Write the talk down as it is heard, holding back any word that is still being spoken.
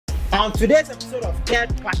Now, on today's episode of Third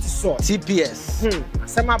Party Source, TPS.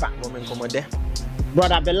 Samaba, Woman commode.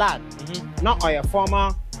 Brother Bilaal, not your former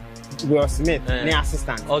Will Smith,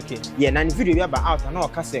 assistant. Okay. Yeah, and the video we about out, and all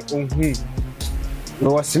can say,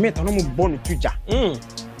 Will Smith, I know born to Tuja.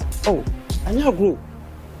 Oh, and now grow.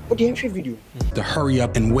 What the entry video? The hurry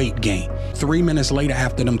up and wait game. 3 minutes later,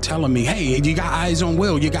 after them telling me, "Hey, you got eyes on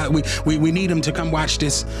Will. You got we need him to come watch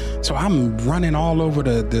this." So I'm running all over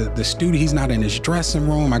the studio. He's not in his dressing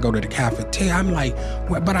room. I go to the cafeteria. I'm like,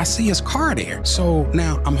 "What?" But I see his car there. So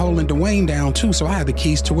now I'm holding Duane down too. So I have the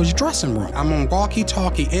keys to his dressing room. I'm on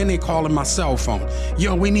walkie-talkie and they calling my cell phone.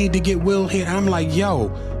 Yo, we need to get Will here. I'm like,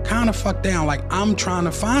 yo, kind of fuck down. Like I'm trying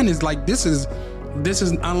to find this. Like this is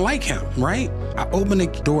unlike him, right? I open the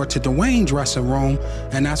door to Duane's dressing room,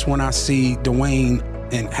 and that's when I see Duane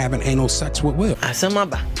and having anal sex with Will.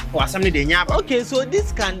 Asamaba. Okay, so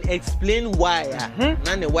this can explain why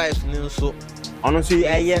the wife knew so. Honestly,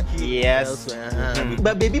 yes.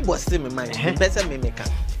 But baby boss still in mind. Better me make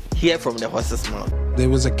hear from the horse's mouth. There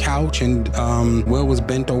was a couch, and Will was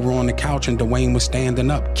bent over on the couch, and Duane was standing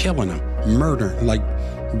up, killing him, murder.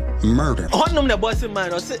 On the boss in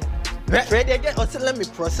mind, ready again, or let me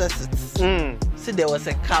process it. See, there was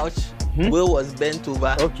a couch. Will was bent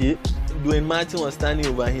over. Okay. Duane Martin was standing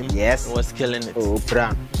over him. Yes. And was killing it. Oh,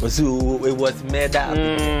 pran. So it was murder up.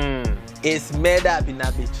 It's murder up in a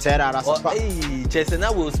bitch. Say that as a hey,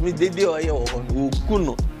 Chesena Will Smith, they do a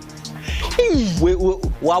kuno. We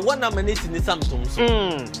want nominating the Samsung.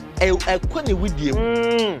 A queen with you.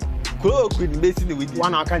 Crow queen basically with you.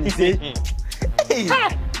 One, can you say? Hey,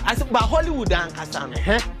 I said, but Hollywood and Kassan.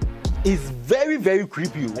 Is very, very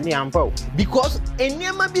creepy. Because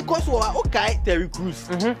we are okay, Terry Crews.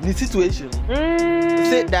 The situation.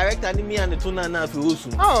 Say director me and the tuna now for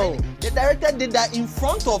oh, the director did that in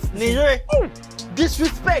front of Nigeria.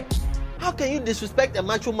 Disrespect. How can you disrespect a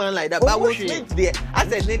macho man like that? But was made there. I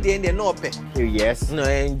said they no pay. Yes. No,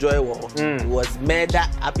 enjoy what it was murder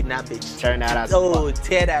up in that bitch. Turn that ass up.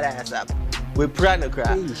 Tear that ass up. We pray no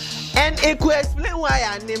cry. And it could explain why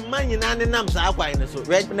I name man in the names are quite so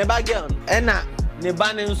red in the bag girl. And now the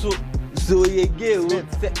banning so you get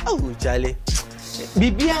oh Charlie.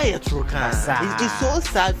 BBI a true car. It's so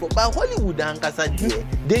sad for but Hollywood and Casa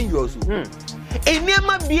dangerous. And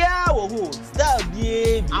never be our star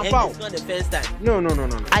baby. It's not the first time. No.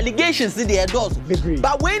 Allegations in the doors.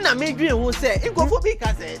 But when I made dream who say it go for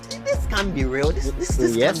because this can be real. This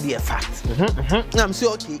can be a fact. I'm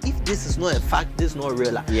saying okay, if this is not a fact, this is not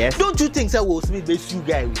real. Yes. Don't you think that Will Smith best you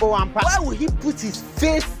guy? Why would he put his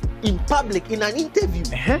face in public in an interview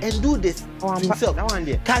and do this to himself?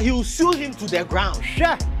 Can he sue him to the ground?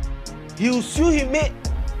 Sure. He'll sue him, mate.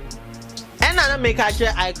 And I make a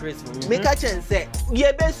chair eye Christmas. Make a chair and say,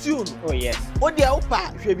 yeah, best soon. Oh, yes. What the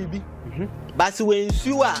opa, baby. But when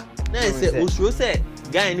you are, now I say, Osho said,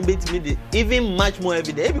 guy in the even much more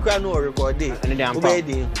every day. Every crowd no record day.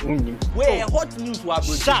 Where hot news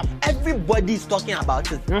was sharp. Everybody's talking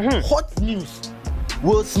about it. Hot news.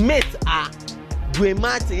 Will Smith Duane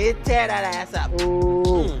Martin tear that ass up.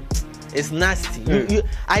 It's nasty.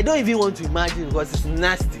 I don't even want to imagine because it's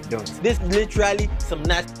nasty. This literally some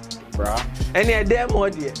nasty. Bruh. And yeah, damn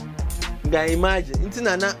what you can imagine. It's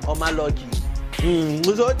not on my lucky.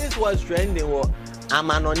 So this was trending. I'm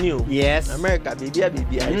on you. Yes. America, baby,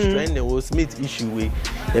 it's trending. Was Smith issue way.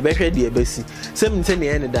 The better the best. Same thing the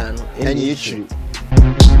end down. Any issue.